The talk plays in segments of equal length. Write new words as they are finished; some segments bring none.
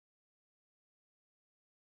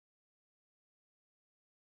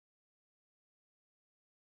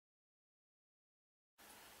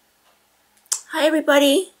Hi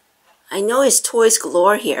everybody! I know it's toys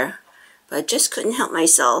galore here, but I just couldn't help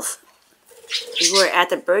myself. We were at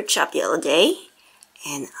the bird shop the other day,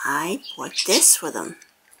 and I bought this for them.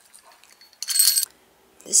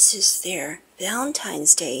 This is their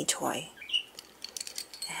Valentine's Day toy.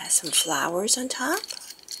 It has some flowers on top.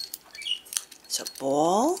 It's a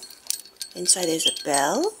ball. Inside there's a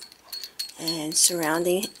bell, and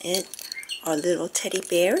surrounding it are little teddy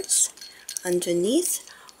bears. Underneath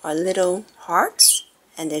are little hearts,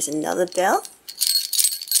 and there's another bell.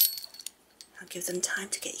 I'll give them time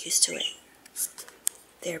to get used to it.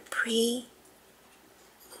 They're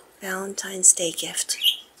pre-Valentine's Day gift,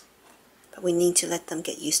 but we need to let them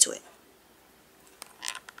get used to it.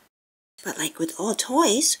 But like with all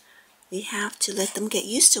toys, we have to let them get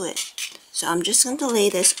used to it. So I'm just going to lay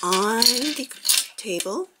this on the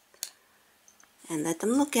table and let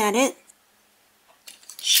them look at it.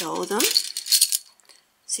 Show them.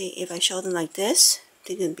 See, if I show them like this,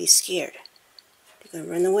 they're going to be scared. They're going to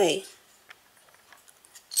run away.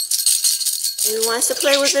 Who wants to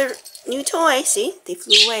play with their new toy? See, they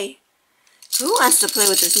flew away. Who wants to play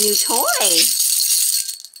with this new toy?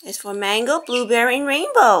 It's for Mango, Blueberry, and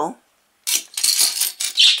Rainbow.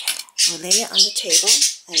 Okay, we'll lay it on the table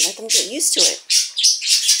and let them get used to it.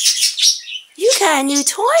 You got a new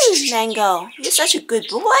toy, Mango. You're such a good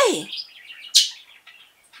boy.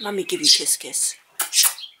 Mommy give you kiss kiss.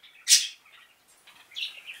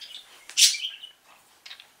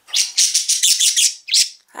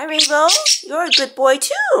 Hi, Rainbow. You're a good boy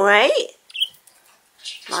too, right?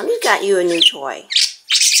 Mommy got you a new toy.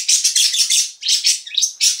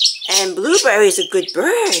 And Blueberry's a good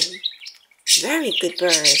bird. Very good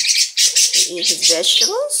bird. He eats his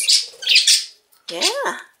vegetables.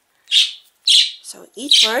 Yeah. So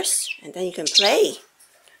eat first, and then you can play.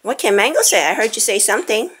 What can Mango say? I heard you say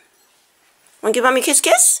something. Want to give Mommy a kiss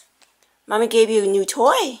kiss? Mommy gave you a new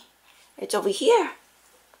toy. It's over here.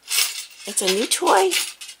 It's a new toy.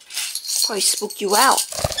 Probably spooked you out.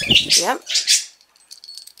 Yep.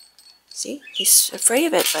 See, he's afraid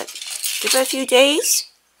of it, but give it a few days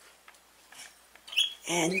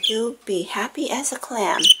and he'll be happy as a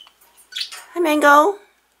clam. Hi, Mango.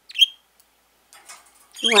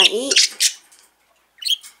 You want to eat?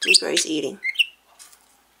 Blueberry's eating.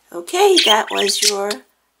 Okay, that was your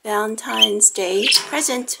Valentine's Day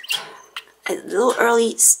present. A little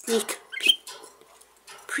early sneak peek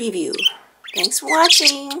preview. Thanks for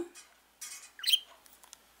watching.